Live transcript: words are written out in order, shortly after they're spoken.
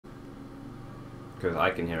because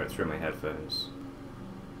I can hear it through my headphones.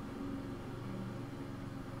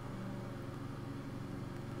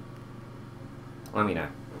 Let me know.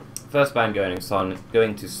 First ban going to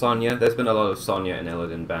Zoia. There's been a lot of Zoia and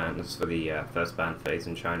Illidan bans for the first ban phase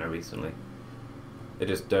in China recently. They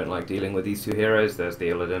just don't like dealing with these two heroes. There's the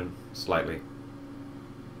Illidan, slightly.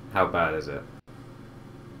 How bad is it?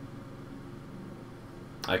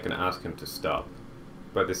 I can ask him to stop,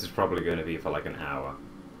 but this is probably going to be for like an hour.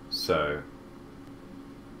 So,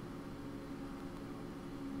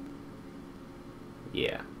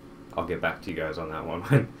 yeah, I'll get back to you guys on that one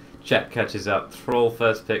when chat catches up. Thrall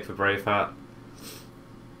first pick for Braveheart.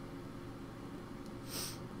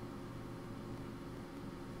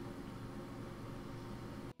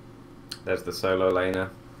 There's the solo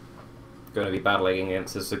laner. Going to be battling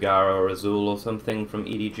against a Sagara or Azul or something from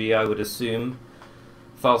EDG, I would assume.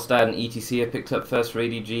 Falstad and ETC are picked up first for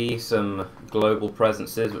EDG. Some global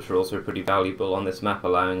presences, which are also pretty valuable on this map,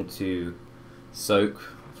 allowing to soak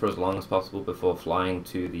for as long as possible before flying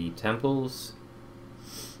to the temples.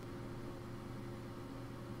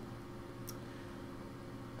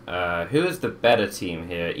 Who is the better team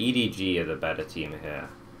here? EDG are the better team here.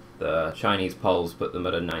 The Chinese polls put them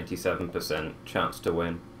at a 97% chance to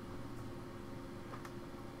win.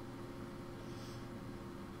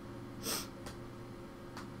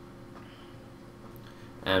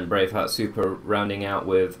 And Braveheart Super rounding out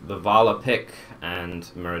with the Vala pick and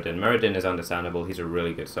Muradin. Muradin is understandable, he's a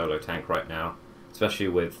really good solo tank right now. Especially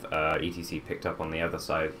with ETC picked up on the other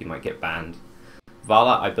side, he might get banned.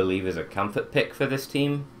 Vala, I believe, is a comfort pick for this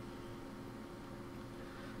team.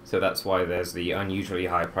 So that's why there's the unusually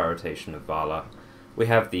high prioritization of Vala. We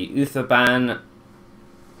have the Uther ban,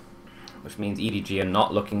 which means EDG are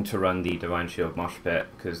not looking to run the Divine Shield Mosh Pit,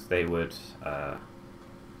 because they would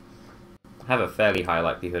have a fairly high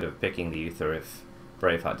likelihood of picking the Uther if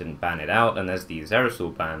Braveheart didn't ban it out. And there's the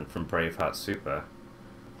Zeratul ban from Braveheart Super.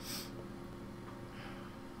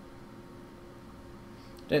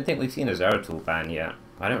 Don't think we've seen a Zeratul ban yet.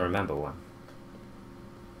 I don't remember one.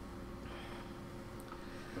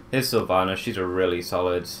 Here's Sylvana. She's a really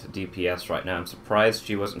solid DPS right now. I'm surprised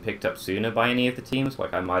she wasn't picked up sooner by any of the teams.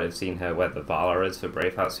 Like, I might have seen her where the Vala is for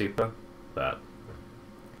Braveheart Super. But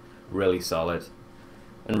really solid.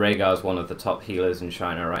 And Rhaegar's one of the top healers in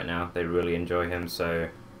China right now. They really enjoy him, so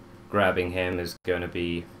grabbing him is going to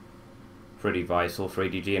be pretty vital for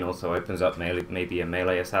EDG, and also opens up maybe a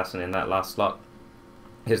melee assassin in that last slot.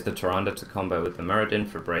 Here's the Tyrande to combo with the Muradin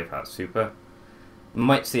for Braveheart Super.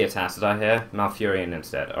 Might see a Tassadar here. Malfurion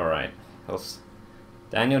instead. Alright.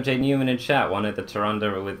 Daniel J. Newman in chat wanted the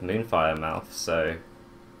Tyrande with Moonfire Mouth, so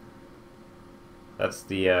that's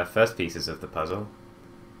the first pieces of the puzzle.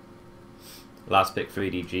 Last pick for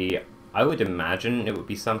EDG. I would imagine it would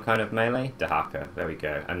be some kind of melee. Dahaka. There we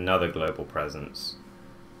go. Another global presence.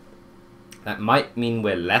 That might mean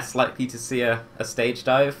we're less likely to see a stage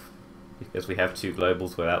dive, because we have two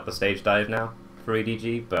globals without the stage dive now for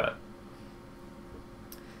EDG, but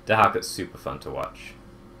Dahaka's super fun to watch.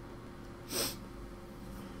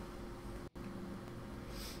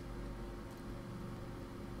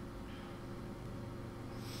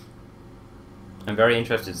 I'm very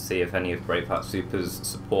interested to see if any of Braveheart Super's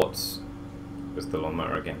supports, with the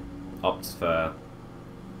lawnmower again, opts for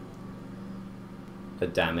a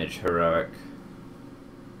damage heroic.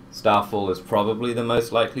 Starfall is probably the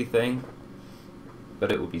most likely thing,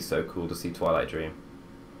 but it would be so cool to see Twilight Dream.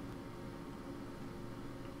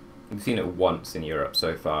 We've seen it once in Europe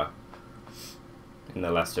so far, in the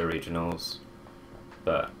Leicester regionals,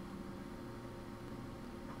 but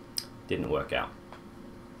didn't work out.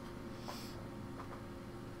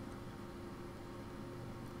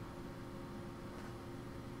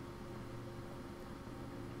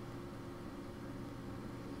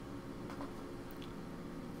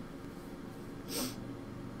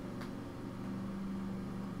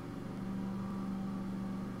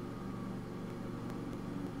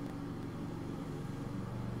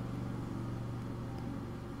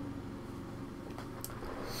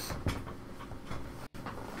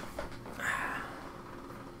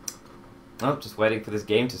 Oh, just waiting for this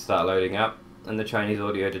game to start loading up, and the Chinese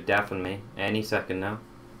audio to deafen me any second now.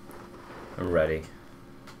 I'm ready.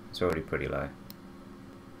 It's already pretty low.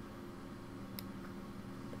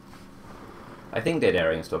 I think Dead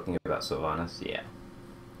Airing's talking about Sylvanas, yeah.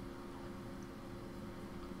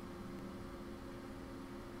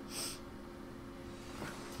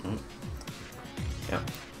 Yeah.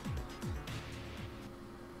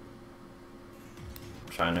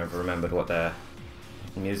 Trying to have remembered what their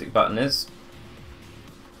music button is.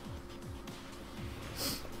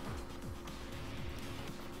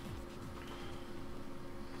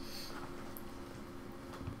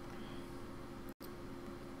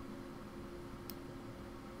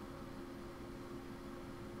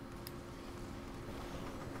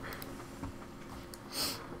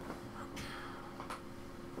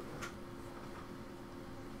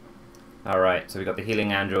 Alright, so we got the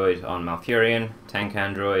healing android on Malfurion, tank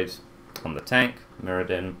android on the tank,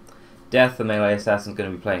 Mirrodin. Death, the melee assassin, is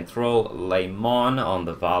going to be playing Thrall. Lemon on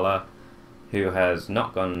the Vala, who has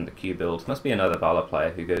not gone the Q build. Must be another Vala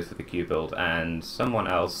player who goes for the Q build. And someone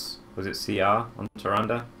else, was it CR on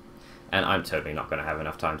Tyrande? And I'm totally not going to have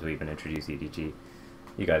enough time to even introduce EDG.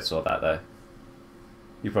 You guys saw that though.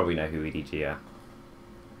 You probably know who EDG are.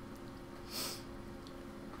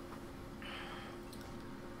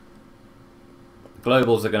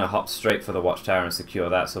 Globals are going to hop straight for the Watchtower and secure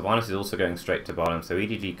that. Sylvanas is also going straight to bottom, so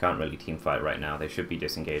EDG can't really teamfight right now. They should be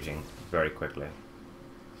disengaging very quickly.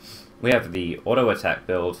 We have the auto attack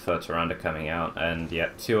build for Tyrande coming out, and yeah,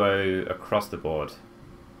 2-0 across the board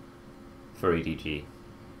for EDG.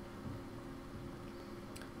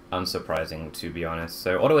 Unsurprising, to be honest.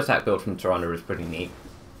 So auto attack build from Tyrande is pretty neat.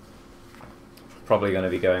 Probably going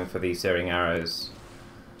to be going for the Searing Arrows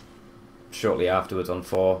shortly afterwards on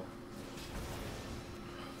 4.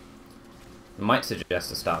 Might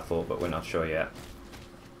suggest a Starfall, but we're not sure yet.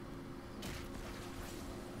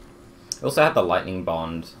 Also had the Lightning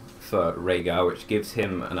Bond for Rhaegar, which gives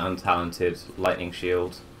him an untalented Lightning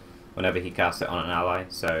Shield whenever he casts it on an ally,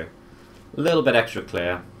 so a little bit extra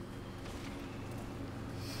clear.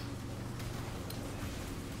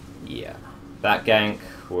 Yeah, that gank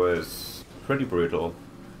was pretty brutal.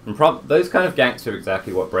 And those kind of ganks are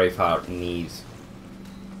exactly what Braveheart needs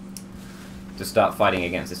to start fighting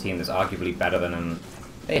against a team that's arguably better than them.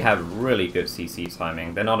 They have really good CC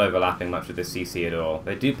timing. They're not overlapping much with the CC at all.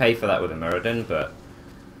 They do pay for that with a Mirrodin, but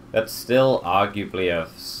that's still arguably a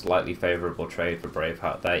slightly favourable trade for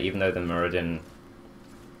Braveheart there, even though the Mirrodin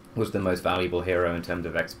was the most valuable hero in terms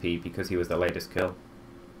of XP because he was the latest kill.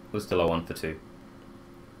 It was still a 1 for 2.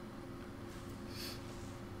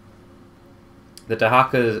 The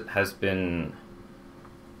Dahaka has been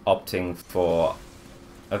opting for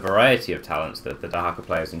a variety of talents that the Dahaka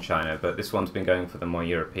players in China, but this one's been going for the more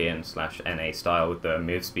European/NA style with the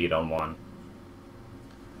move speed on 1.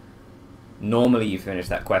 Normally you finish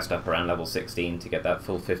that quest up around level 16 to get that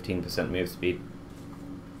full 15% move speed.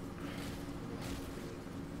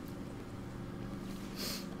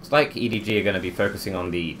 It's like EDG are going to be focusing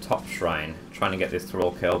on the top shrine, trying to get this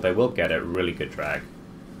Thrall kill. They will get it, really good drag.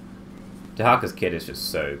 Dahaka's kit is just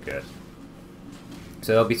so good.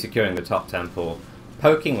 So they'll be securing the top temple,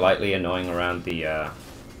 poking lightly, annoying around the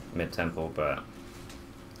mid-temple, but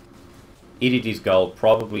EDG's goal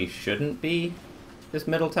probably shouldn't be this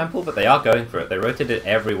middle temple, but they are going for it. They rotated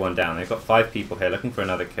everyone down. They've got 5 people here looking for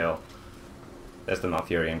another kill. There's the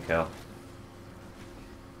Malfurion kill.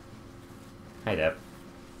 Hey, Deb.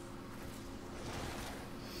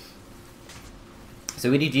 So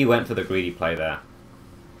EDG went for the greedy play there,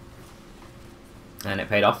 and it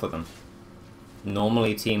paid off for them.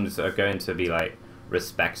 Normally teams are going to be like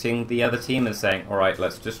respecting the other team and saying, alright,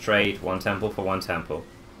 let's just trade 1 temple for 1 temple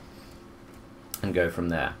and go from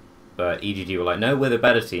there. But EDG were like, no, we're the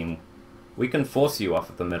better team. We can force you off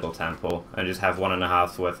of the middle temple and just have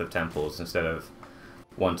 1.5's worth of temples instead of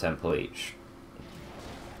 1 temple each.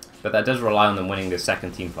 But that does rely on them winning this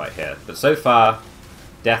second team fight here. But so far,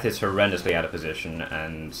 Death is horrendously out of position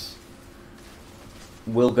and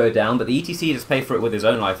will go down, but the ETC does pay for it with his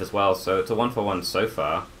own life as well, so it's a 1 for 1 so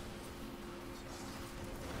far.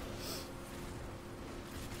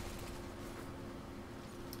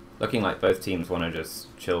 Looking like both teams want to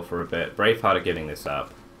just chill for a bit. Braveheart are giving this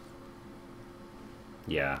up.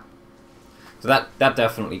 Yeah. So that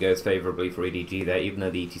definitely goes favourably for EDG there, even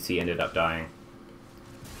though the ETC ended up dying.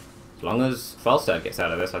 As long as Falstad gets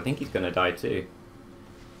out of this, I think he's going to die too.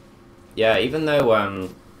 Yeah, even though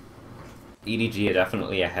EDG are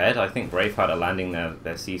definitely ahead, I think Braveheart are landing their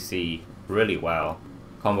CC really well,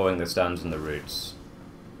 comboing the stuns and the roots.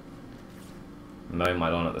 Mowing my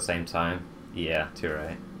lawn at the same time. Yeah, too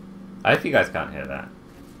right. I hope you guys can't hear that.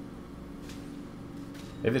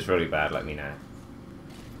 If it's really bad, let me know.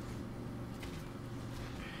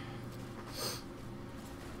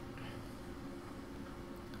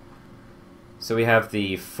 So we have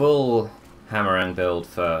the full Hammerang build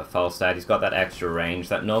for Falstad. He's got that extra range.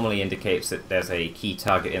 That normally indicates that there's a key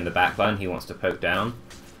target in the backline he wants to poke down,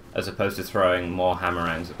 as opposed to throwing more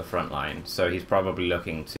Hammerangs at the front line. So he's probably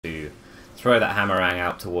looking to throw that Hammerang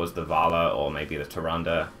out towards the Vala or maybe the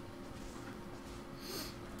Tyrande.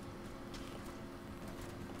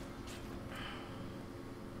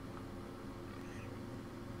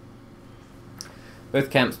 Both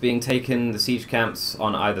camps being taken, the siege camps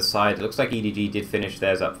on either side. It looks like EDG did finish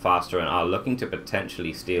theirs up faster and are looking to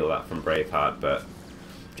potentially steal that from Braveheart, but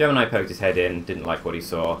Gemini poked his head in, didn't like what he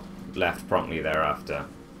saw, left promptly thereafter.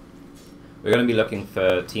 We're going to be looking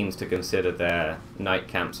for teams to consider their night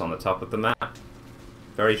camps on the top of the map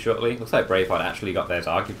very shortly. Looks like Braveheart actually got theirs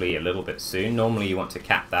arguably a little bit soon. Normally you want to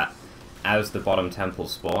cap that as the bottom temple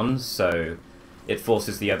spawns, so it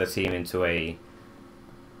forces the other team into a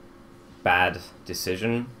bad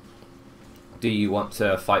decision. Do you want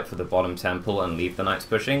to fight for the bottom temple and leave the knights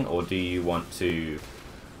pushing, or do you want to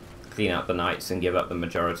clean out the knights and give up the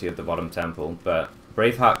majority of the bottom temple? But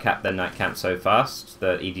Braveheart capped their night camp so fast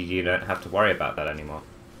that EDG don't have to worry about that anymore.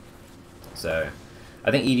 So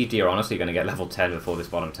I think EDG are honestly going to get level 10 before this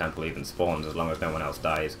bottom temple even spawns, as long as no one else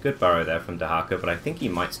dies. Good burrow there from Dahaka, but I think he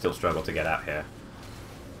might still struggle to get out here.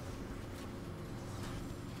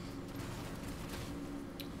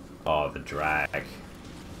 Oh, the drag.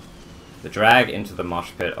 The drag into the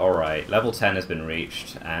mosh pit. Alright, level 10 has been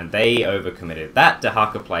reached, and they overcommitted. That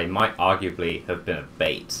Dahaka play might arguably have been a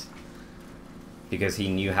bait, because he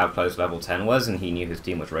knew how close level 10 was, and he knew his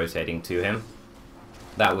team was rotating to him.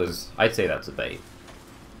 That was... I'd say that's a bait.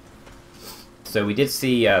 So we did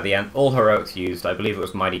see the all heroics used. I believe it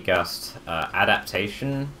was Mighty Gust.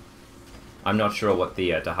 Adaptation. I'm not sure what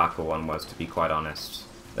the Dahaka one was, to be quite honest.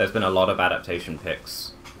 There's been a lot of adaptation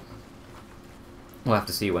picks. We'll have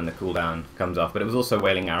to see when the cooldown comes off, but it was also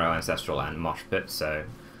Wailing Arrow, Ancestral, and Mosh Pit, so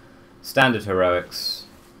standard heroics.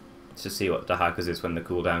 Let's just see what Dahaka's is when the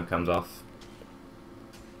cooldown comes off.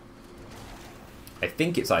 I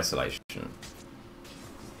think it's Isolation.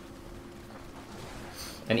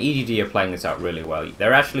 And EDG are playing this out really well.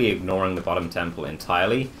 They're actually ignoring the bottom temple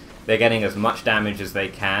entirely. They're getting as much damage as they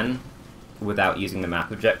can without using the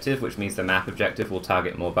map objective, which means the map objective will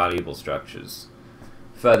target more valuable structures,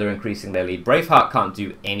 further increasing their lead. Braveheart can't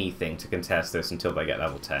do anything to contest this until they get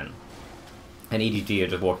level 10. And EDG are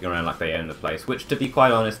just walking around like they own the place, which, to be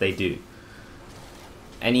quite honest, they do.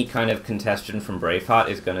 Any kind of contestation from Braveheart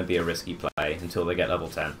is going to be a risky play until they get level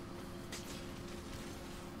 10.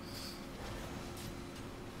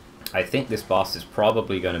 I think this boss is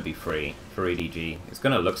probably going to be free for EDG. It's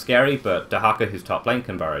going to look scary, but Dahaka, who's top lane,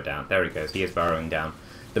 can burrow down. There he goes, he is burrowing down.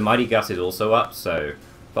 The Mighty Gust is also up, so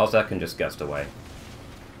Falstad can just gust away.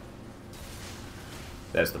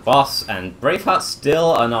 There's the boss, and Braveheart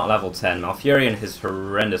still are not level 10. Malfurion is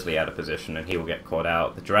horrendously out of position, and he will get caught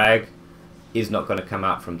out. The drag is not going to come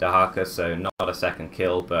out from Dahaka, so not a second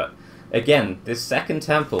kill, but again, this second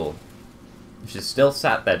temple, which is still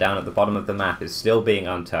sat there down at the bottom of the map, is still being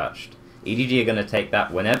untouched. EDG are going to take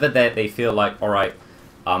that whenever they feel like, alright,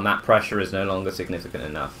 our map pressure is no longer significant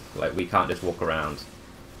enough. Like, we can't just walk around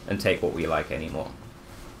and take what we like anymore.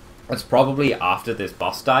 That's probably after this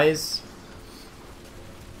boss dies.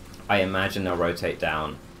 I imagine they'll rotate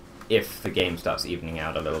down if the game starts evening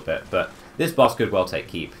out a little bit, but this boss could well take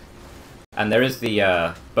keep. And there is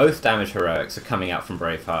the, both damage heroics are coming out from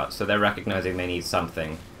Braveheart, so they're recognizing they need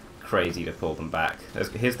something crazy to pull them back.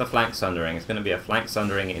 Here's the flank sundering. It's going to be a flank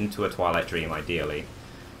sundering into a Twilight Dream, ideally.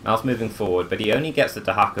 Mal's moving forward, but he only gets the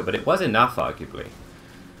Dahaka, but it was enough, arguably.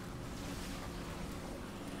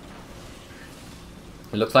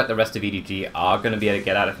 It looks like the rest of EDG are going to be able to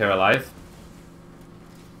get out of here alive.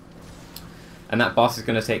 And that boss is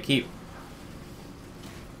going to take keep.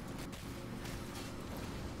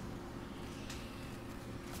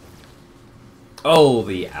 Oh,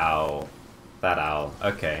 the owl. That owl.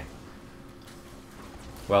 Okay.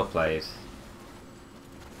 Well played.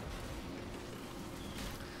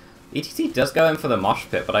 ETC does go in for the mosh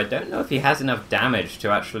pit, but I don't know if he has enough damage to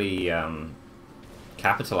actually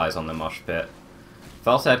capitalize on the mosh pit.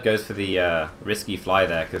 Falstad goes for the risky fly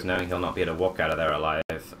there, because knowing he'll not be able to walk out of there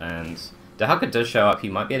alive. And Dahaka does show up. He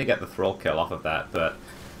might be able to get the thrall kill off of that, but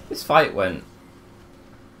this fight went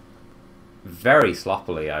very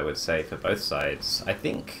sloppily, I would say, for both sides. I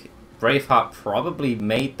think Braveheart probably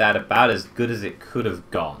made that about as good as it could have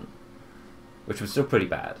gone, which was still pretty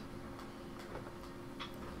bad.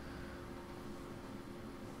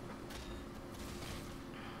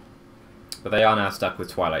 But they are now stuck with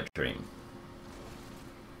Twilight Dream.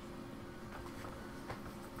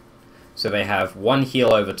 So they have one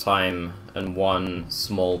heal over time and one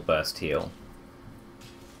small burst heal.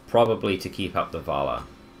 Probably to keep up the Vala.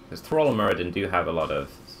 Because Thrall and Muradin do have a lot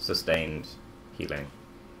of sustained healing.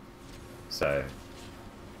 So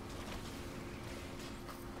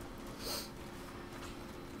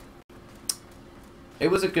it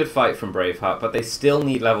was a good fight from Braveheart, but they still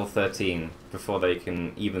need level 13 before they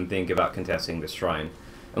can even think about contesting this shrine.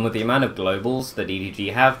 And with the amount of globals that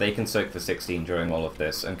EDG have, they can soak for 16 during all of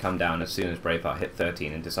this and come down as soon as Braveheart hit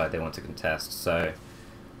 13 and decide they want to contest. So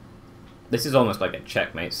this is almost like a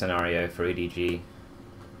checkmate scenario for EDG.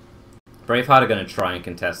 Braveheart are going to try and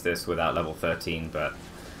contest this without level 13, but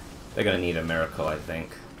they're going to need a miracle, I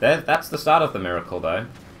think. That's the start of the miracle, though.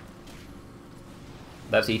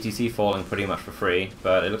 That's ETC falling pretty much for free,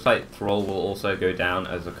 but it looks like Thrall will also go down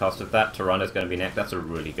as a cost of that. Tyrannus going to be next. That's a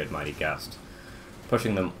really good Mighty Gust.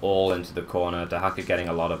 Pushing them all into the corner. Dahaka getting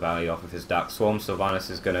a lot of value off of his Dark Swarm. Sylvanas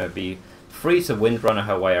is going to be free to Windrunner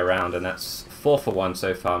her way around, and that's 4 for 1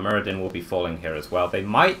 so far. Muradin will be falling here as well. They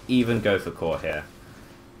might even go for core here.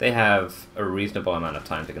 They have a reasonable amount of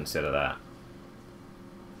time to consider that.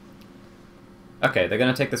 Okay, they're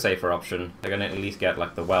going to take the safer option. They're going to at least get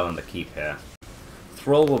like the well and the keep here.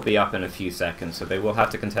 Thrall will be up in a few seconds, so they will have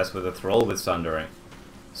to contest with a Thrall with Sundering.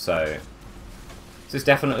 So, this is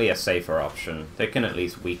definitely a safer option. They can at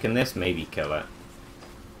least weaken this, maybe kill it.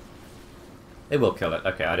 They will kill it.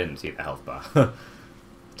 Okay, I didn't see the health bar.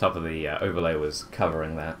 Top of the overlay was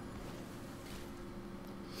covering that.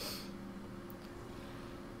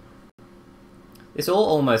 It's all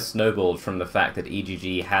almost snowballed from the fact that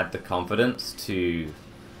EDG had the confidence to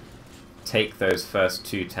take those first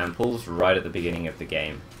 2 temples right at the beginning of the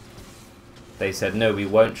game. They said, no, we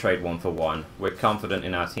won't trade 1 for 1. We're confident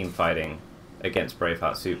in our team fighting against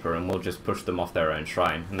Braveheart Super, and we'll just push them off their own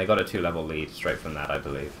shrine. And they got a 2-level lead straight from that, I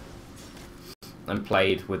believe. And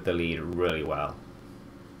played with the lead really well.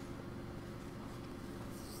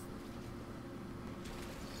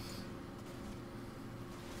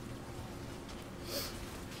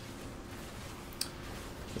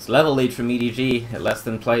 This level lead from EDG, it lets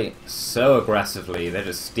them play so aggressively. They're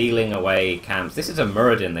just stealing away camps. This is a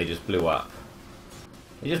Muradin they just blew up.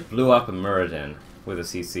 They just blew up a Muradin with a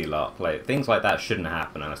CC lock. Like, things like that shouldn't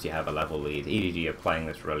happen unless you have a level lead. EDG are playing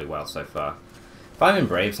this really well so far. If I'm in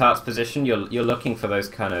Braveheart's position, you're looking for those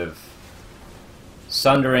kind of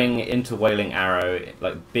Sundering, Interwailing Arrow,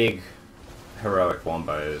 like big heroic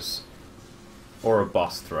wombos. Or a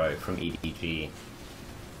boss throw from EDG.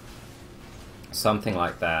 Something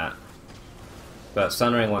like that. But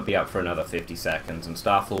Sundering won't be up for another 50 seconds, and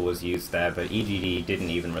Starfall was used there, but EDG didn't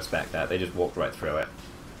even respect that. They just walked right through it.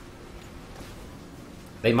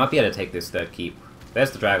 They might be able to take this third keep.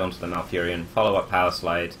 There's the drag onto the Malfurion. Follow up Power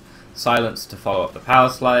Slide. Silence to follow up the Power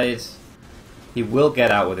Slide. He will get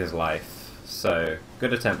out with his life, so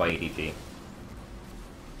good attempt by EDG.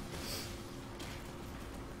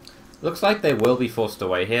 Looks like they will be forced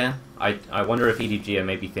away here. I wonder if EDG are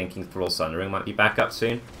maybe thinking Thrall Sundering might be back up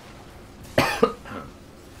soon.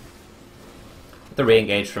 The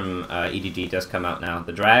re-engage from EDG does come out now.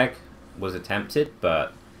 The drag was attempted,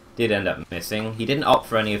 but did end up missing. He didn't opt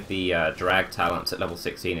for any of the drag talents at level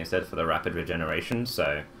 16 instead for the rapid regeneration,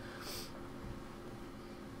 so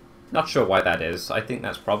not sure why that is. I think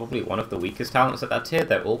that's probably one of the weakest talents at that tier.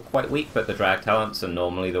 They're all quite weak, but the drag talents are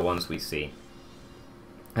normally the ones we see.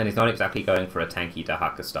 And he's not exactly going for a tanky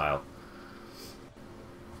Dahaka style.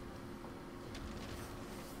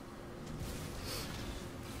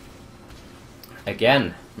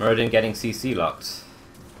 Again, Muradin getting CC locked.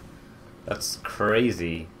 That's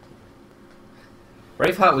crazy.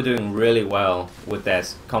 Braveheart were doing really well with their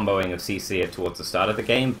comboing of CC towards the start of the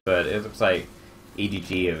game, but it looks like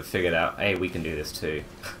EDG have figured out, hey, we can do this too.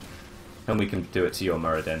 And we can do it to your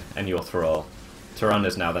Muradin and your Thrall.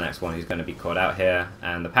 Tyrannus now the next one who's going to be caught out here,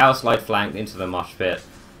 and the Power Slide flanked into the mosh pit.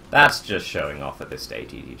 That's just showing off at this stage,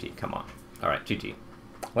 EDG. Come on. Alright, GG.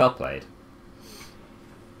 Well played.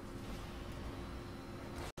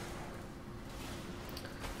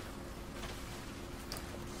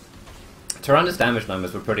 Tyrannus' damage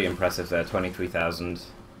numbers were pretty impressive there, 23,000.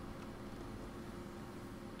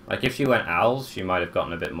 Like, if she went Owls, she might have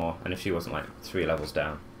gotten a bit more, and if she wasn't, like, 3 levels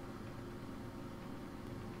down.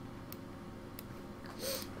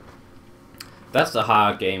 That's a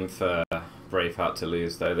hard game for Braveheart to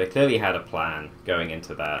lose, though. They clearly had a plan going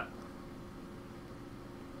into that.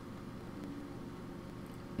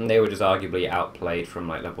 And they were just arguably outplayed from,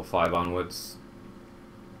 like, level 5 onwards.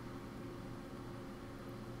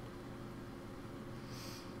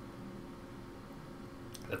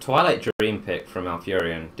 The Twilight Dream pick from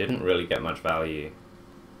Malfurion didn't really get much value.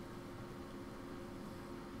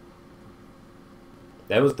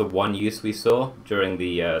 There was the one use we saw during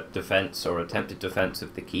the defense or attempted defense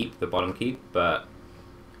of the keep, the bottom keep, but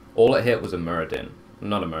all it hit was a Muradin.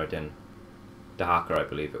 Not a Muradin. Dahaka, I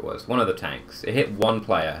believe it was. One of the tanks. It hit one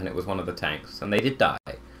player, and it was one of the tanks, and they did die.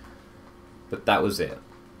 But that was it.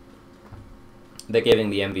 They're giving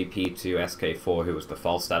the MVP to SK4, who was the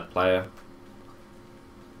Falstad player.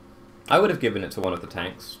 I would have given it to one of the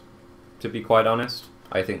tanks, to be quite honest.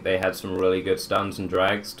 I think they had some really good stuns and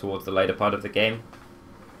drags towards the later part of the game.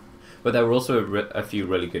 But there were also a few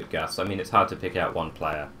really good gusts. I mean, it's hard to pick out one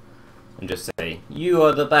player and just say, you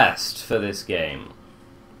are the best for this game.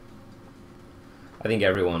 I think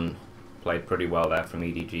everyone played pretty well there from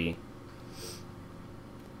EDG.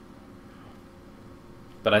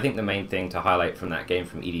 But I think the main thing to highlight from that game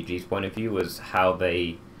from EDG's point of view was how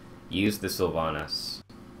they used the Sylvanas.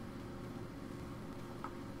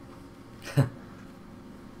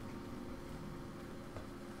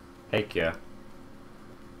 Hey, Kya.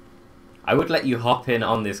 I would let you hop in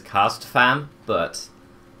on this cast, fam, but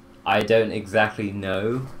I don't exactly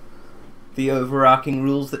know the overarching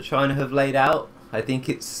rules that China have laid out. I think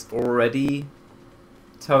it's already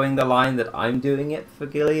towing the line that I'm doing it for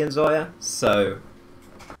Gilly and Zoia, so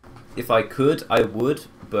if I could, I would,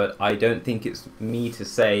 but I don't think it's me to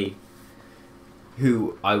say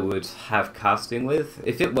who I would have casting with.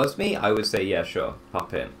 If it was me, I would say, yeah, sure,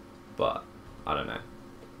 hop in, but I don't know.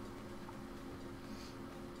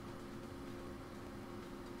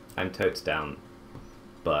 I'm totes down,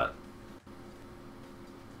 but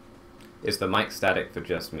is the mic static for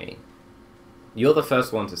just me? You're the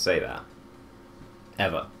first one to say that.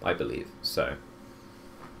 Ever, I believe, so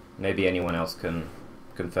maybe anyone else can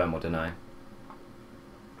confirm or deny.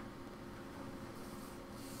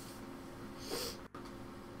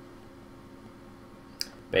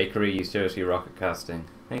 Bakery, you seriously rocket casting.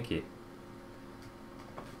 Thank you.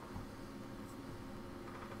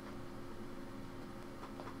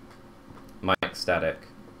 Mic static.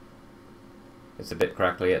 It's a bit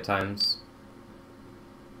crackly at times.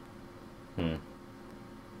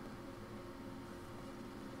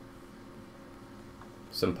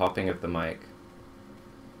 Some popping of the mic.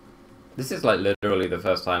 This is like literally the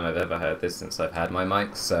first time I've ever heard this since I've had my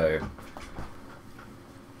mic, so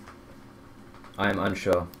I am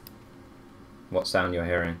unsure what sound you're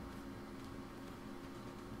hearing.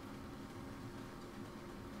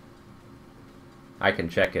 I can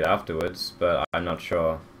check it afterwards, but I'm not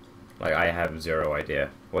sure. Like, I have zero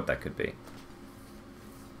idea what that could be.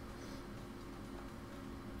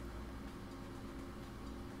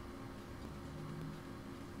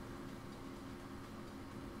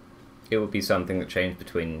 It would be something that changed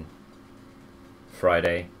between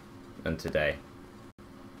Friday and today.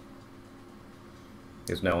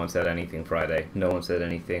 Because no one said anything Friday. No one said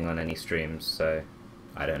anything on any streams, so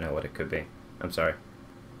I don't know what it could be. I'm sorry.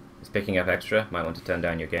 It's picking up extra. Might want to turn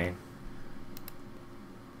down your gain.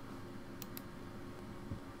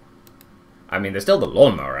 I mean, there's still the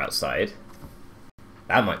lawnmower outside.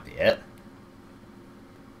 That might be it.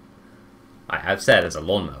 I have said it's a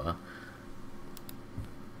lawnmower.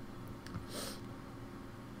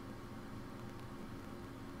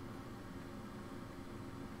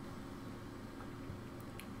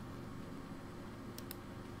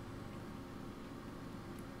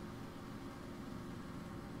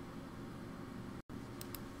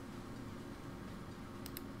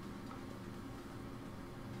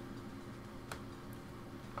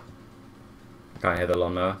 Can't hear the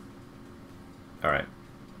lawnmower. Alright.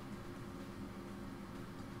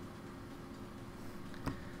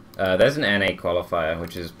 There's an NA qualifier,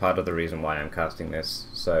 which is part of the reason why I'm casting this,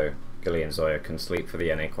 so Gilly and Zoia can sleep for the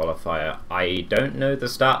NA qualifier. I don't know the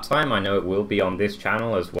start time. I know it will be on this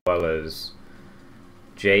channel as well as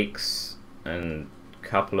Jake's and a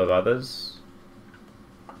couple of others.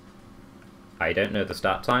 I don't know the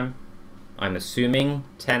start time. I'm assuming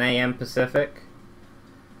 10 AM Pacific,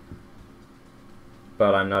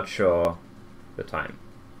 but I'm not sure the time.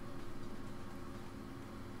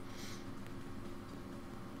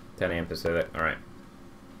 10 AM Pacific, alright.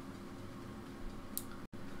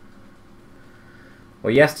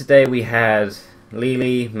 Well, yesterday we had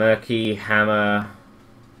Lily, Murky, Hammer,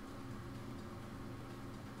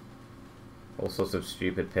 all sorts of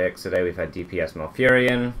stupid picks. Today we've had DPS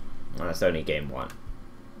Malfurion, and that's only game 1.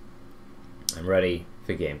 I'm ready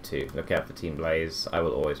for game 2. Look out for Team Blaze. I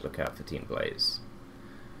will always look out for Team Blaze.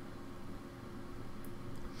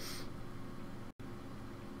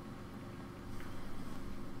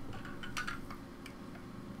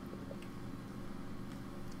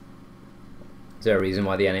 Is there a reason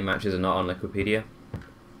why the NA matches are not on Wikipedia?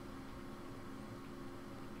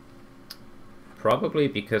 Probably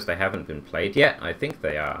because they haven't been played yet. I think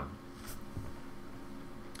they are.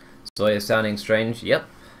 Zoya sounding strange? Yep.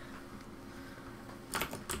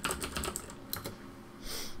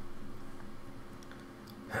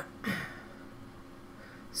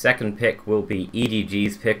 Second pick will be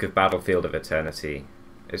EDG's pick of Battlefield of Eternity.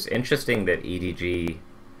 It's interesting that EDG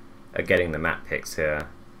are getting the map picks here.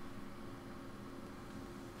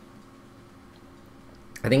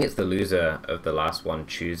 I think it's the loser of the last one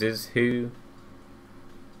chooses who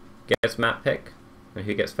gets map pick and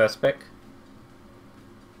who gets first pick.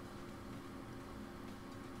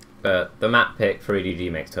 But the map pick for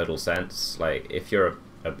EDG makes total sense. Like, if you're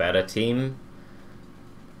a better team,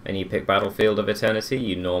 and you pick Battlefield of Eternity,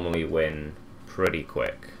 you normally win pretty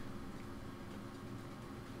quick.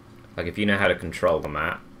 Like, if you know how to control the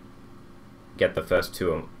map, get the first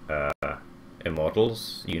two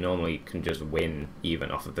immortals, you normally can just win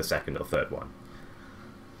even off of the second or third one.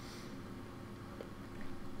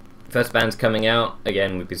 First ban's coming out.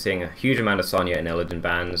 Again, we've been seeing a huge amount of Zoia and Illidan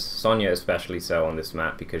bans. Zoia especially so on this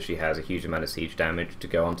map because she has a huge amount of siege damage to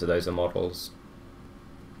go onto those immortals.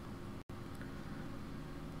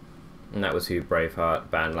 And that was who Braveheart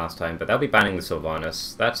banned last time, but they'll be banning the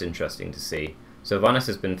Sylvanas. That's interesting to see. Sylvanas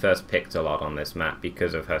has been first picked a lot on this map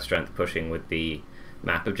because of her strength pushing with the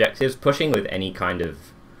map objectives. Pushing with any kind of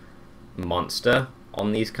monster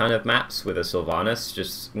on these kind of maps with a Sylvanas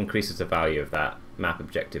just increases the value of that map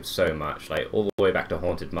objective so much, like all the way back to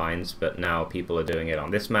Haunted Mines, but now people are doing it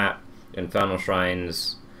on this map, Infernal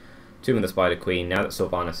Shrines, Tomb of the Spider Queen. Now that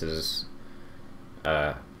Sylvanas has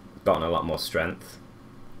gotten a lot more strength,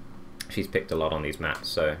 she's picked a lot on these maps,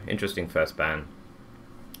 so interesting first ban.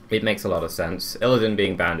 It makes a lot of sense. Illidan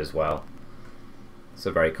being banned as well. It's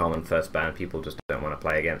a very common first ban, people just don't want to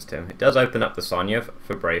play against him. It does open up the Zoia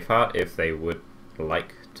for Braveheart if they would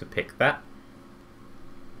like to pick that.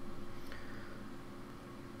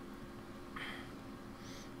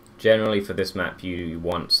 Generally for this map you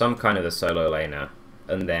want some kind of a solo laner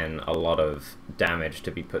and then a lot of damage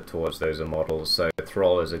to be put towards those immortals, so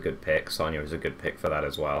Thrall is a good pick, Zoia is a good pick for that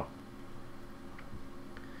as well.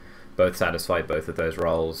 Both satisfy both of those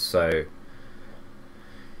roles, so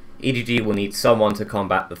EDG will need someone to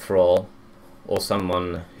combat the Thrall or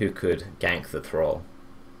someone who could gank the Thrall.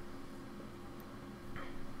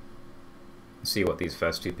 Let's see what these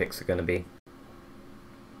first two picks are going to be.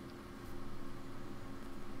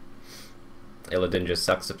 Illidan just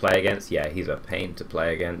sucks to play against. Yeah, he's a pain to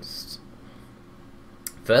play against.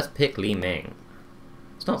 First pick Li Ming.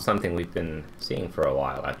 It's not something we've been seeing for a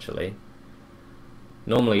while, actually.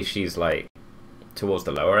 Normally she's like towards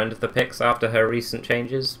the lower end of the picks after her recent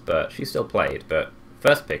changes, but she still played. But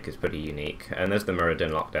first pick is pretty unique, and there's the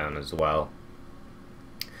Muradin lockdown as well.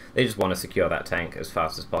 They just want to secure that tank as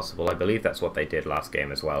fast as possible. I believe that's what they did last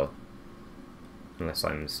game as well, unless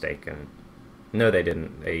I'm mistaken. No, they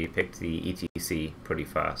didn't. They picked the ETC pretty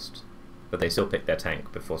fast, but they still picked their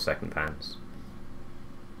tank before second bans.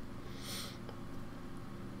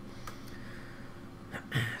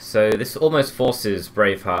 So this almost forces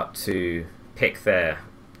Braveheart to pick their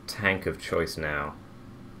tank of choice now,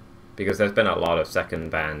 because there's been a lot of second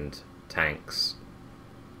banned tanks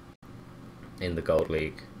in the Gold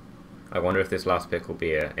League. I wonder if this last pick will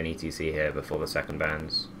be an ETC here before the second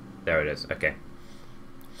bans. There it is, okay.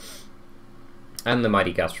 And the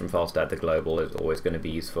Mighty Gust from Falstad the Global is always going to be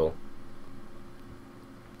useful.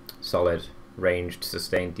 Solid, ranged,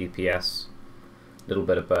 sustained DPS. Little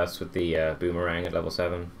bit of burst with the Boomerang at level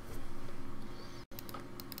 7.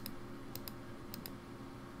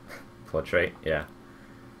 Portrait, yeah.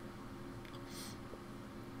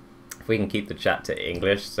 If we can keep the chat to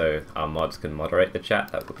English so our mods can moderate the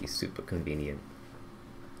chat, that would be super convenient.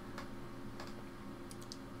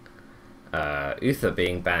 Uther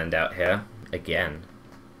being banned out here again.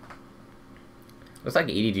 Looks like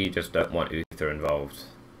EDG just don't want Uther involved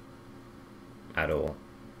at all.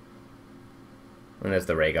 And there's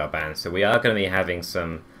the Rhaegar ban, so we are going to be having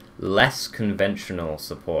some less conventional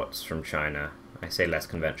supports from China. I say less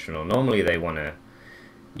conventional. Normally they want to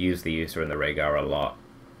use the Uther and the Rhaegar a lot.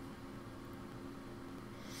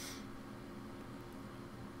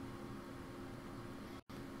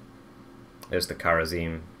 There's the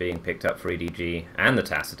Kharazim being picked up for EDG, and the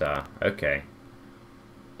Tassadar. Okay.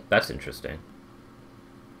 That's interesting.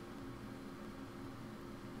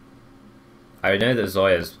 I know that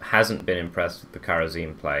Zoya hasn't been impressed with the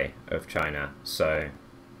Kharazim play of China, so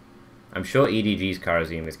I'm sure EDG's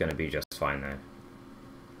Kharazim is going to be just fine though.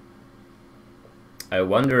 I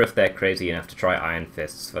wonder if they're crazy enough to try Iron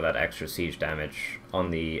Fists for that extra siege damage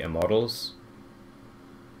on the Immortals.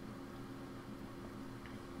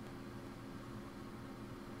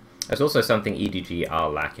 There's also something EDG are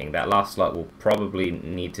lacking. That last slot will probably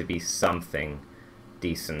need to be something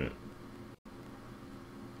decent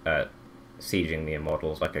at sieging the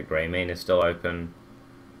Immortals, like a Greymane is still open.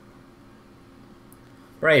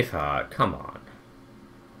 Braveheart, come on.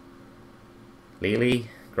 Lily,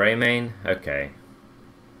 Greymane, okay.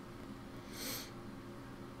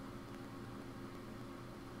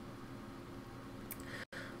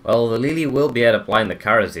 Well, the Lily will be able to blind the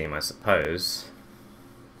Kharazim, I suppose.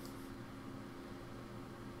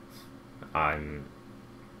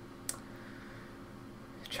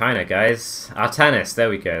 China, guys. Artanis, there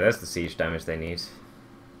we go. There's the siege damage they need.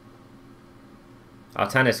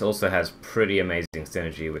 Artanis also has pretty amazing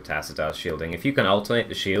synergy with Tassadar's shielding. If you can alternate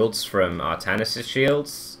the shields from Artanis'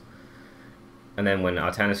 shields, and then when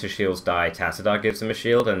Artanis' shields die, Tassadar gives him a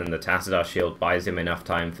shield, and then the Tassadar shield buys him enough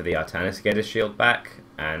time for the Artanis to get his shield back,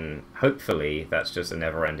 and hopefully that's just a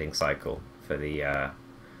never-ending cycle for the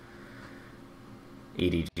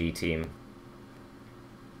EDG team.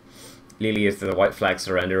 Lily is the white flag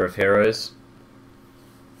surrender of heroes.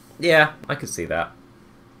 Yeah, I could see that.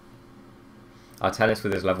 Artanis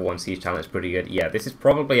with his level 1 siege talent is pretty good. Yeah, this is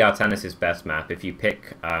probably Artanis' best map. If you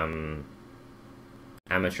pick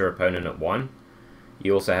amateur opponent at 1,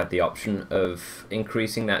 you also have the option of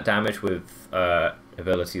increasing that damage with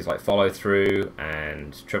abilities like follow through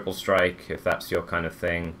and triple strike, if that's your kind of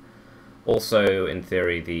thing. Also, in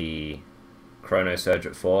theory, the Chrono Surge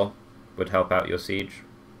at 4 would help out your siege.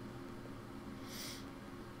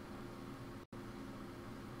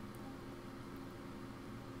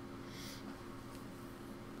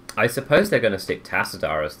 I suppose they're going to stick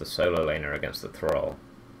Tassadar as the solo laner against the Thrall.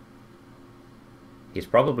 He's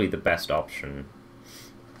probably the best option.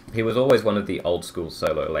 He was always one of the old school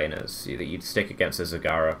solo laners that you'd stick against a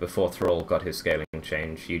Zagara. Before Thrall got his scaling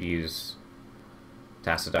change, you'd use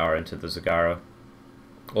Tassadar into the Zagara.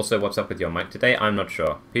 Also, what's up with your mic today? I'm not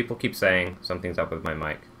sure. People keep saying something's up with my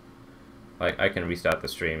mic. Like, I can restart the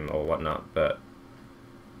stream or whatnot, but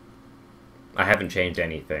I haven't changed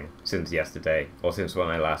anything since yesterday, or since when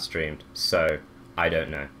I last streamed, so I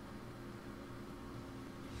don't know.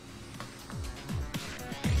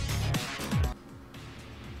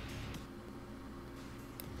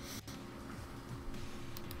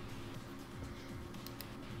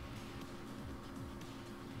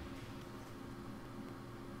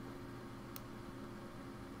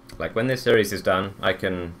 Like, when this series is done, I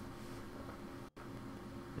can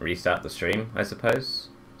restart the stream, I suppose.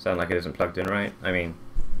 Sound like it isn't plugged in right? I mean,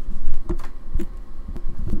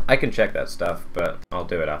 I can check that stuff, but I'll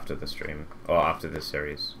do it after the stream, or after this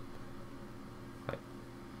series.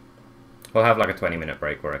 We'll have like a 20-minute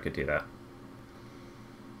break where I could do that.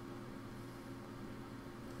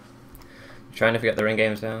 Trying to forget the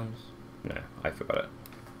in-game sounds? No, I forgot it.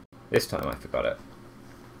 This time I forgot it.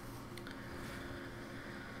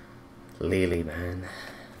 Lily, man.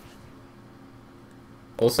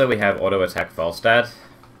 Also, we have auto attack Volstad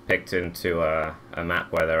picked into a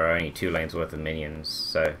map where there are only 2 lanes worth of minions,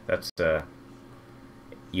 so that's a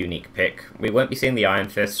unique pick. We won't be seeing the Iron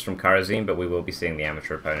Fists from Karazim, but we will be seeing the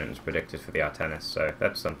amateur opponents predicted for the Artanis, so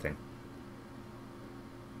that's something.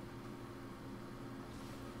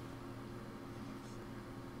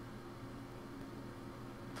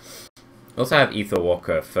 Also have Ether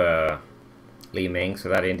Walker for Li Ming, so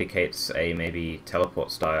that indicates a maybe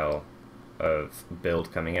teleport style of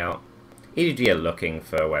build coming out. EDG are looking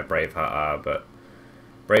for where Braveheart are, but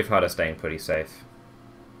Braveheart are staying pretty safe.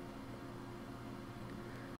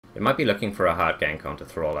 They might be looking for a hard gank onto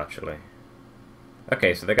Thrall, actually.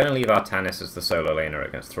 Okay, so they're going to leave Artanis as the solo laner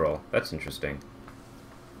against Thrall. That's interesting.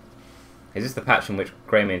 Is this the patch in which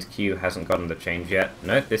Greymane's Q hasn't gotten the change yet?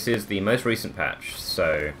 No, this is the most recent patch,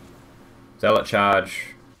 so Zealot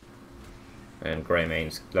Charge and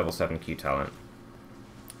Greymane's level 7 Q talent.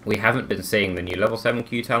 We haven't been seeing the new level 7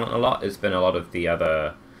 Q talent a lot. It's been a lot of the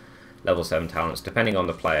other level 7 talents, depending on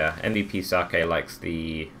the player. MVP Sake likes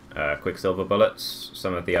the Quicksilver bullets.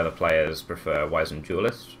 Some of the other players prefer Wizened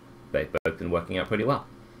Duelist. They've both been working out pretty well.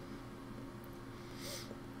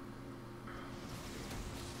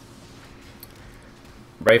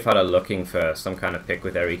 Braveheart are looking for some kind of pick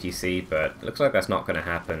with their ETC, but it looks like that's not going to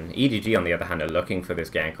happen. EDG, on the other hand, are looking for this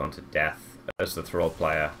gank onto Death as the Thrall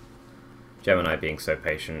player. Gemini being so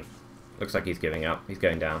patient. Looks like he's giving up. He's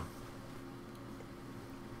going down.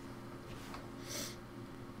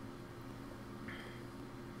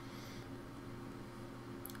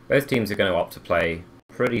 Both teams are going to opt to play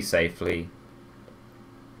pretty safely.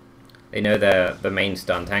 They know the main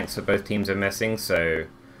stun tanks for both teams are missing, so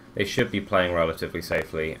they should be playing relatively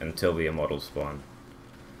safely until the Immortals spawn.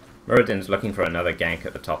 Muradin's looking for another gank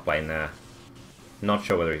at the top lane there. Not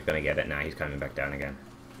sure whether he's going to get it now. He's coming back down again.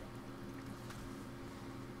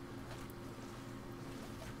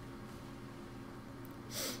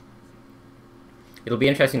 It'll be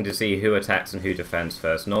interesting to see who attacks and who defends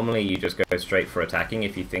first. Normally you just go straight for attacking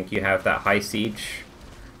if you think you have that high siege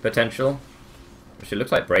potential, which it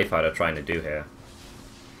looks like Braveheart are trying to do here.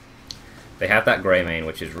 They have that Greymane,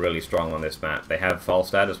 which is really strong on this map. They have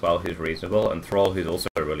Falstad as well, who's reasonable, and Thrall, who's also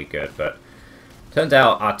really good, but turns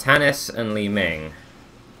out Artanis and Li Ming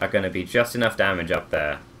are going to be just enough damage up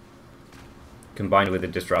there, combined with the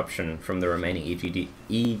disruption from the remaining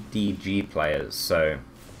EDG players, so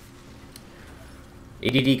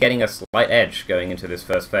EDG getting a slight edge going into this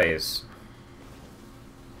first phase.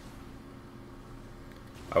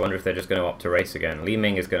 I wonder if they're just going to opt to race again. Li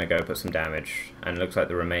Ming is going to go put some damage, and it looks like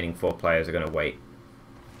the remaining 4 players are going to wait.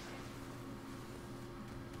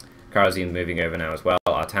 Karazim's moving over now as well.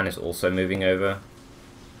 Artan is also moving over.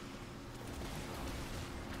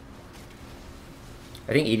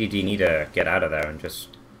 I think EDG need to get out of there and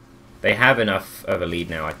just... They have enough of a lead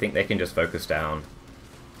now. I think they can just focus down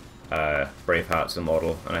Braveheart's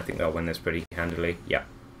Immortal, and I think they'll win this pretty handily. Yeah.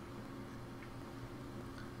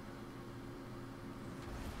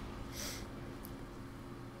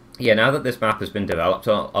 Yeah, now that this map has been developed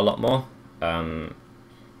a lot more,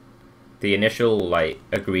 the initial like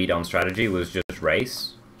agreed on strategy was just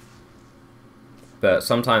race. But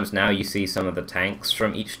sometimes now you see some of the tanks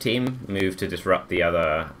from each team move to disrupt the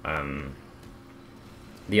other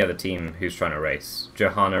team who's trying to race.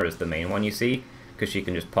 Johanna is the main one you see, because she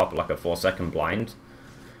can just pop like a 4-second blind.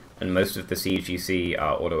 And most of the Siege you see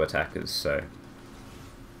are auto attackers, so...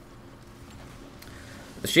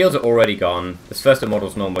 The shields are already gone. This first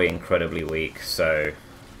Immortal's normally incredibly weak, so...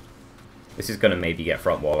 This is going to maybe get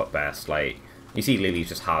front wall at best. Like, you see Lily's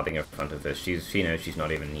just harding in front of this. She knows she's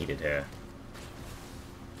not even needed here.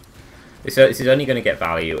 This is only going to get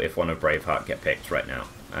value if one of Braveheart get picked right now,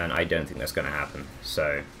 and I don't think that's going to happen.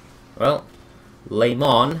 So, well,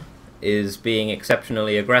 Lemon is being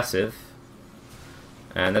exceptionally aggressive,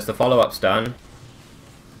 and as the follow-up's done,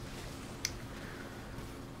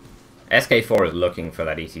 SK4 is looking for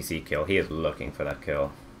that ETC kill. He is looking for that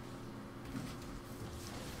kill.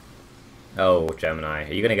 Oh, Gemini.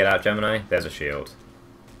 Are you going to get out, Gemini? There's a shield.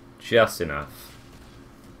 Just enough.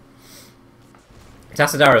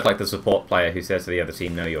 Tassadar is like the support player who says to the other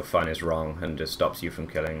team, no, your fun is wrong, and just stops you from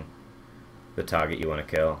killing the target you want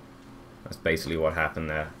to kill. That's basically what happened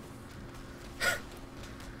there.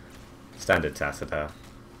 Standard Tassadar.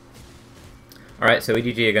 Alright, so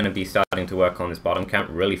EDG are going to be starting to work on this bottom camp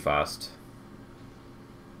really fast.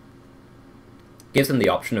 Gives them the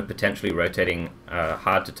option of potentially rotating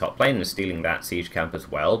hard to top lane and stealing that siege camp as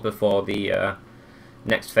well before the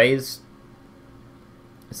next phase.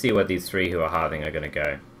 Let's see where these 3 who are harding are going to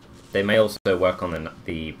go. They may also work on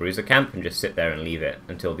the bruiser camp and just sit there and leave it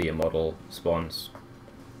until the Immortal spawns.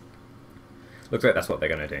 Looks like that's what they're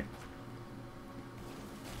going to do.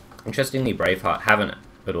 Interestingly, Braveheart haven't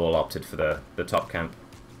at all opted for the top camp.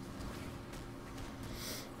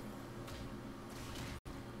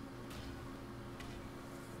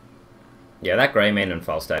 Yeah, that Greymane and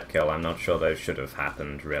Falstad kill, I'm not sure those should have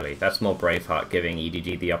happened, really. That's more Braveheart giving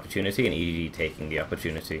EDG the opportunity and EDG taking the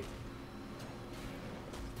opportunity.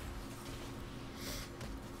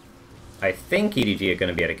 I think EDG are going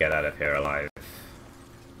to be able to get out of here alive.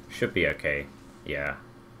 Should be okay. Yeah.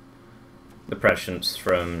 The prescience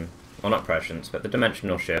from... Well, not prescience, but the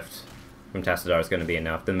dimensional shift from Tassadar is going to be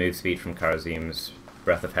enough. The move speed from Karazim's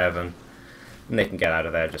Breath of Heaven. And they can get out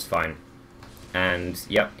of there just fine. And,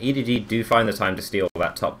 yep, EDG do find the time to steal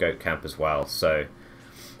that top goat camp as well, so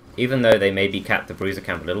even though they maybe capped the bruiser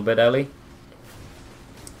camp a little bit early,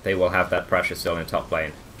 they will have that pressure still in top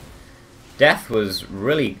lane. Death was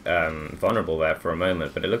really vulnerable there for a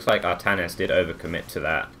moment, but it looks like Artanis did overcommit to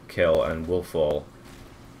that kill and will fall.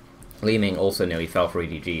 Li Ming also nearly fell for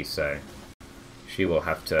EDG, so she will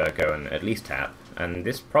have to go and at least tap, and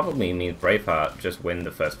this probably means Braveheart just win the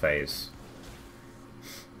first phase.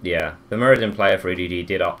 Yeah, the Muradin player for EDG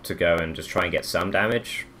did opt to go and just try and get some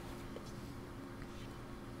damage.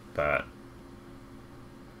 But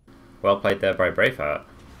well played there by Braveheart.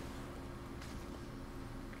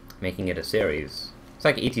 Making it a series. It's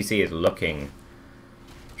like ETC is looking,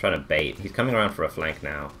 trying to bait. He's coming around for a flank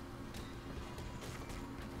now.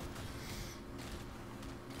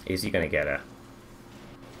 Is he going to get it?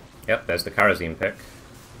 Yep, there's the Karazim pick.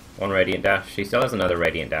 One Radiant Dash. He still has another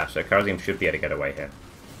Radiant Dash, so Karazim should be able to get away here.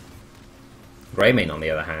 Greymane, on the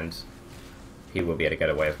other hand, he will be able to get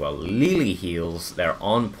away as well. Lily heals, they're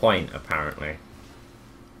on point, apparently.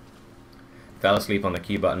 Fell asleep on the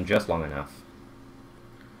Q button just long enough.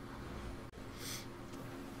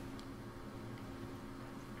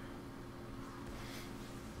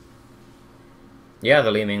 Yeah,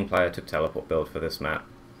 the Li Ming player took teleport build for this map.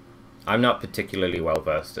 I'm not particularly well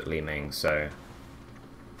versed at Li Ming, so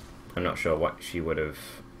I'm not sure what she would have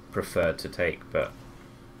preferred to take, but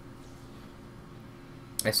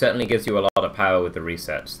it certainly gives you a lot of power with the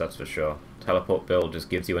resets, that's for sure. Teleport build just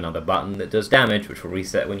gives you another button that does damage, which will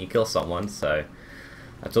reset when you kill someone, so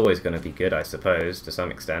that's always going to be good, I suppose, to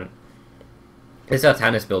some extent. This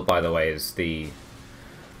Artanis build, by the way, is the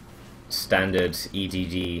standard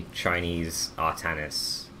EDG Chinese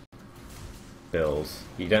Artanis. build.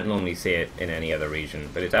 You don't normally see it in any other region,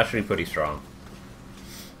 but it's actually pretty strong.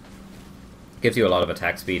 Gives you a lot of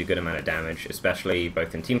attack speed, a good amount of damage, especially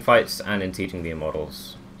both in team fights and in teaching the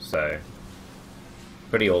immortals. So,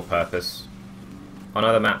 pretty all-purpose. On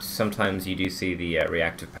other maps, sometimes you do see the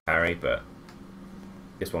reactive parry, but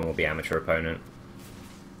this one will be amateur opponent.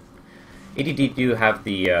 EDG do have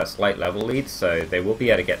the slight level lead, so they will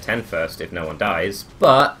be able to get 10 first if no one dies,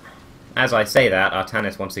 but as I say that,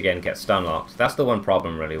 Artanis once again gets stun locked. That's the one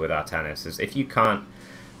problem really with Artanis, is if you can't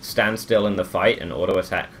stand still in the fight and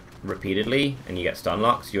auto-attack repeatedly, and you get stun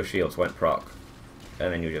locks, your shields won't proc,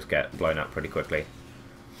 and then you just get blown up pretty quickly.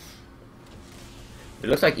 It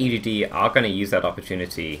looks like EDG are going to use that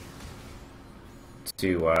opportunity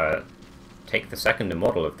to take the second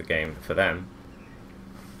immortal of the game for them.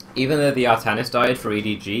 Even though the Artanis died for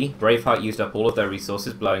EDG, Braveheart used up all of their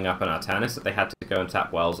resources blowing up an Artanis that they had to go and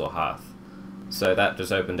tap Wells or Hearth. So that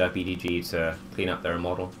just opened up EDG to clean up their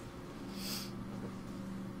immortal.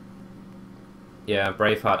 Yeah,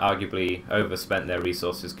 Braveheart arguably overspent their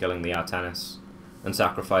resources killing the Artanis and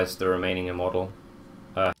sacrificed the remaining immortal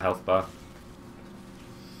health bar.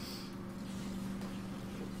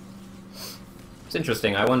 It's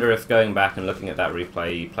interesting. I wonder if going back and looking at that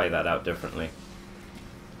replay, you play that out differently.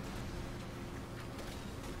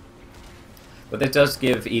 But this does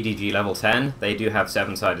give EDG level 10. They do have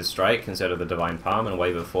 7-sided strike instead of the Divine Palm and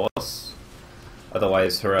Wave of Force.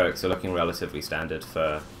 Otherwise, heroics are looking relatively standard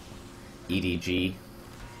for EDG.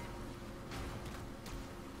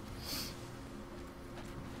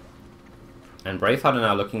 And Braveheart are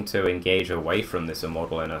now looking to engage away from this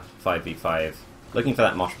immortal in a 5v5. Looking for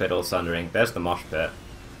that mosh pit or Sundering. There's the mosh pit.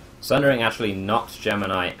 Sundering actually knocked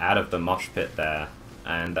Gemini out of the mosh pit there,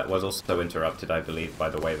 and that was also interrupted, I believe, by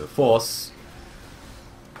the Wave of Force.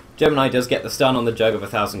 Gemini does get the stun on the Jug of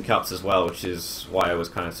 1,000 Cups as well, which is why I was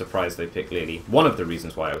kind of surprised they picked Lily. One of the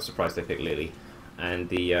reasons why I was surprised they picked Lily. And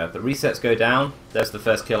the resets go down. There's the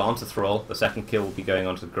first kill onto Thrall. The second kill will be going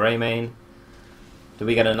onto the Greymane. Do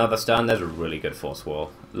we get another stun? There's a really good force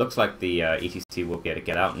wall. Looks like the ETC will be able to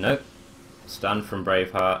get out. Nope. Stun from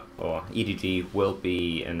Braveheart, or EDG, will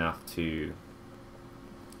be enough to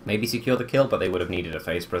maybe secure the kill, but they would have needed a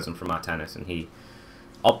Phase Prism from Artanis, and he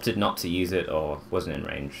opted not to use it or wasn't in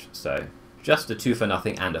range. So, just a 2 for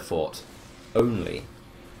nothing and a fort. Only.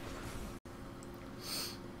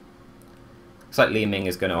 Looks like Li Ming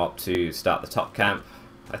is going to opt to start the top camp.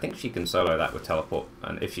 I think she can solo that with teleport,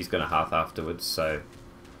 and if she's going to Hearth afterwards, so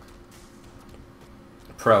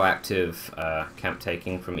proactive camp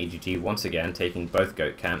taking from EDG, once again taking both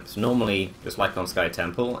goat camps. Normally, just like on Sky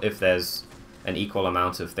Temple, if there's an equal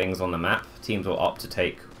amount of things on the map, teams will opt to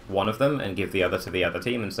take one of them and give the other to the other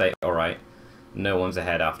team and say, alright, no one's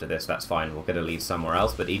ahead after this, that's fine, we'll get a lead somewhere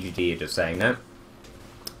else, but EDG are just saying, no,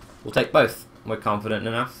 we'll take both. We're confident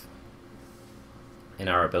enough in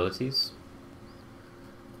our abilities.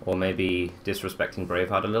 Or maybe disrespecting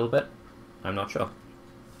Braveheart a little bit, I'm not sure.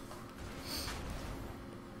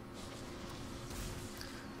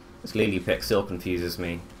 This Lily pick still confuses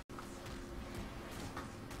me.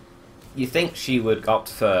 You think she would opt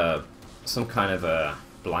for some kind of a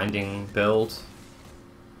blinding build,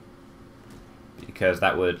 because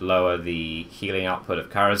that would lower the healing output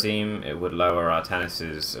of Kharazim, it would lower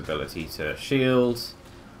Artanis' ability to shield.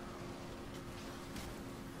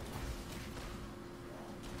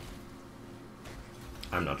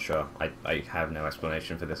 I'm not sure. I have no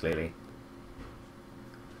explanation for this Lily.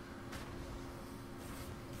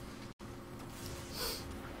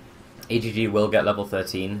 EDG will get level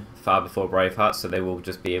 13 far before Braveheart, so they will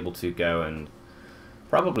just be able to go and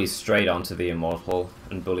probably straight onto the Immortal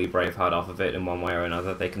and bully Braveheart off of it in one way or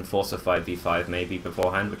another. They can force a 5v5 maybe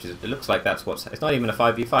beforehand, which is, it looks like that's what's... It's not even a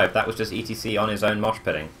 5v5, that was just ETC on his own mosh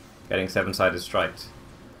pitting, getting 7-sided striked.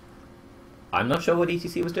 I'm not sure what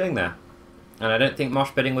ETC was doing there. And I don't think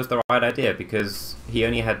mosh pitting was the right idea, because he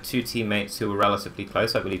only had 2 teammates who were relatively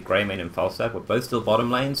close. I believe Greymane and Falstad were both still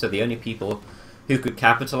bottom lane, so the only people who could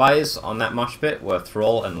capitalize on that mosh pit were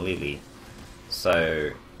Thrall and Lily. So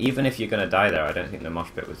even if you're going to die there, I don't think the mosh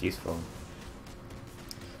pit was useful.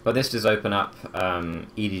 But this does open up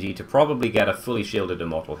EDG to probably get a fully shielded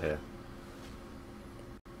Immortal here.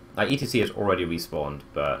 Like, ETC has already respawned,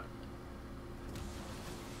 but...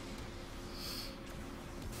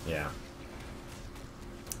 yeah.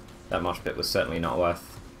 That mosh pit was certainly not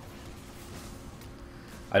worth.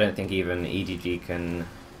 I don't think even EDG can...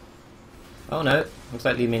 Oh no, looks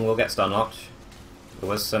like Li Ming will get stun locked. There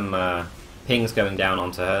was some pings going down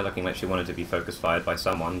onto her, looking like she wanted to be focus fired by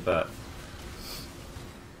someone, but...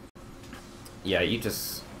 yeah, you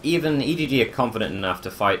just even EDG are confident enough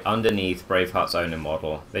to fight underneath Braveheart's own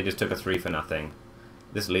immortal. They just took a 3-0.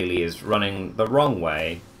 This Lily is running the wrong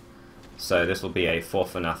way, so this will be a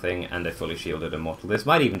 4-0 and a fully shielded immortal. This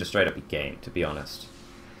might even just straight up be game, to be honest.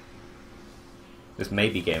 This may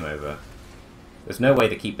be game over. There's no way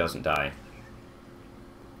the keep doesn't die.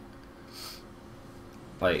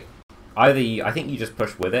 Like, either I think you just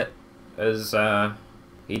push with it as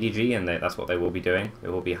EDG, and that's what they will be doing. They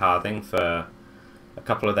will be hearthing for a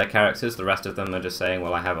couple of their characters. The rest of them are just saying,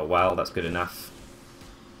 well, I have a well, that's good enough.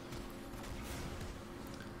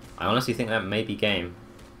 I honestly think that may be game.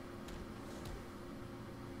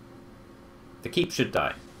 The keep should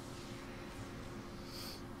die.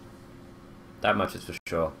 That much is for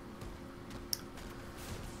sure.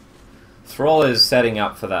 Thrall is setting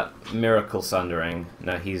up for that miracle sundering.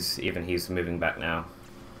 No, he's moving back now.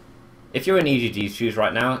 If you're in EGG's shoes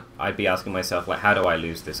right now, I'd be asking myself, like, how do I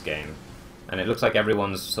lose this game? And it looks like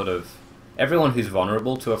everyone who's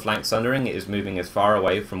vulnerable to a flank sundering is moving as far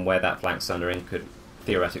away from where that flank sundering could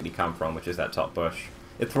theoretically come from, which is that top bush.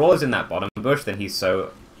 If Thrall is in that bottom bush, then he's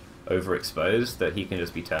so overexposed that he can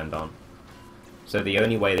just be turned on. So the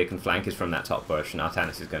only way they can flank is from that top bush, and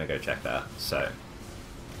Artanis is going to go check that. So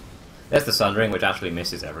there's the sundering, which actually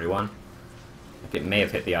misses everyone. It may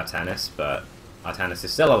have hit the Artanis, but Artanis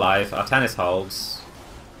is still alive. Artanis holds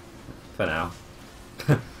for now.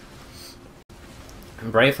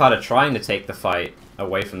 And Braveheart are trying to take the fight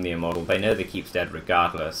away from the immortal. They know the keep's dead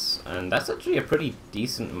regardless, and that's actually a pretty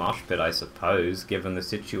decent mosh pit, I suppose, given the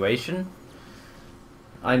situation.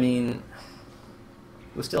 I mean,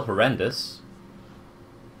 it was still horrendous.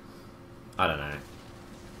 I don't know.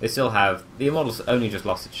 They still have... The immortal's only just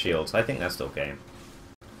lost its shield, so I think that's still game.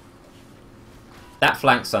 That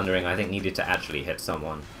flank sundering, I think, needed to actually hit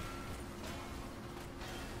someone.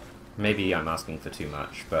 Maybe I'm asking for too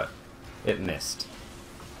much, but it missed.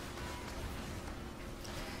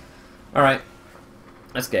 Alright,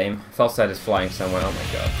 that's game. False Side is flying somewhere. Oh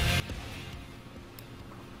my god.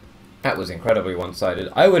 That was incredibly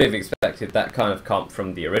one-sided. I would have expected that kind of comp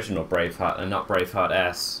from the original Braveheart and not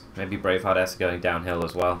Bheart.S. Maybe Bheart.S going downhill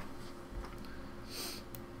as well.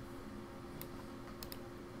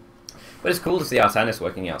 But it's cool to see Artanis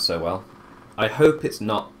working out so well. I hope it's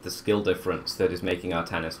not the skill difference that is making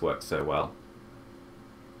Artanis work so well.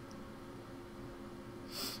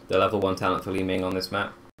 The level 1 talent for Li Ming on this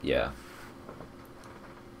map? Yeah.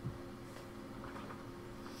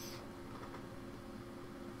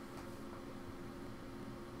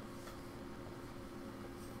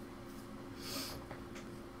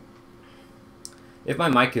 If my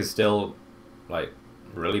mic is still, like,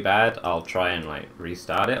 really bad, I'll try and, like,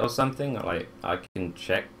 restart it or something. Like, I can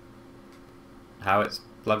check how it's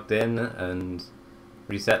plugged in and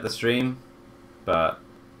reset the stream, but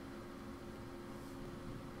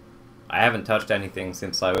I haven't touched anything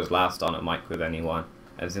since I was last on a mic with anyone,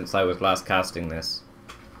 and since I was last casting this,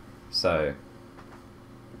 so...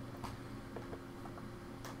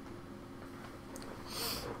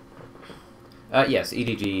 yes,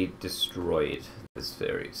 EDG destroyed this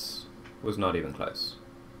series. Was not even close.